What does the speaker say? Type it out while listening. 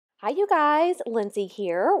Hi you guys, Lindsay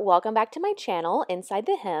here. Welcome back to my channel, Inside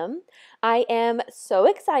the Hem. I am so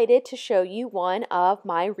excited to show you one of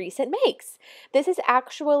my recent makes. This is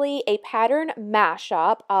actually a pattern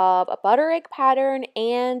mashup of a Butterick pattern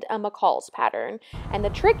and a McCall's pattern. And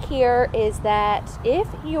the trick here is that if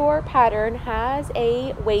your pattern has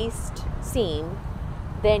a waist seam,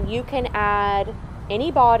 then you can add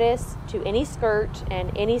any bodice to any skirt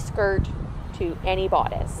and any skirt to any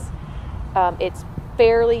bodice. It's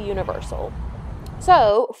fairly universal.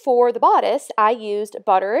 So for the bodice, I used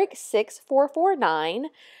Butterick 6449.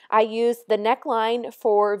 I used the neckline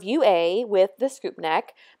for view A with the scoop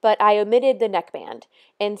neck, but I omitted the neckband.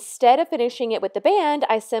 Instead of finishing it with the band,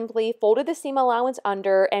 I simply folded the seam allowance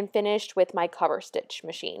under and finished with my cover stitch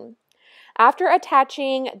machine. After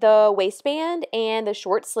attaching the waistband and the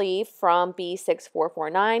short sleeve from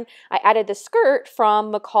B6449, I added the skirt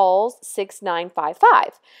from McCall's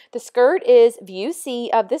 6955. The skirt is view C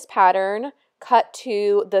of this pattern, cut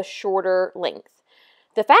to the shorter length.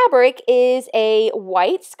 The fabric is a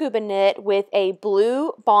white scuba knit with a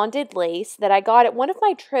blue bonded lace that I got at one of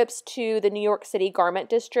my trips to the New York City Garment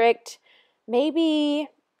District maybe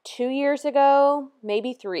 2 years ago,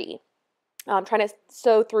 maybe 3. I'm trying to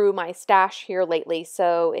sew through my stash here lately,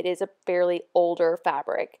 so it is a fairly older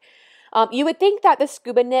fabric. You would think that the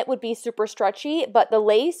scuba knit would be super stretchy, but the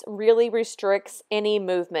lace really restricts any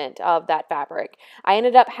movement of that fabric. I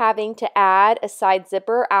ended up having to add a side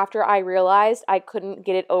zipper after I realized I couldn't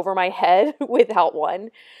get it over my head without one.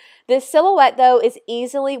 This silhouette, though, is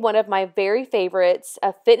easily one of my very favorites.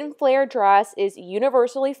 A fit and flare dress is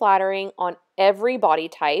universally flattering on every body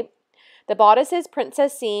type. The bodice's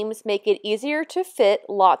princess seams make it easier to fit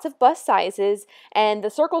lots of bust sizes, and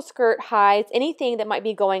the circle skirt hides anything that might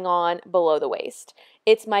be going on below the waist.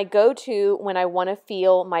 It's my go-to when I want to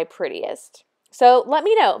feel my prettiest. So let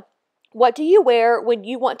me know, what do you wear when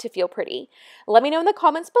you want to feel pretty? Let me know in the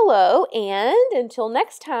comments below, and until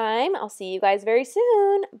next time, I'll see you guys very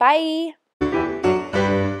soon. Bye!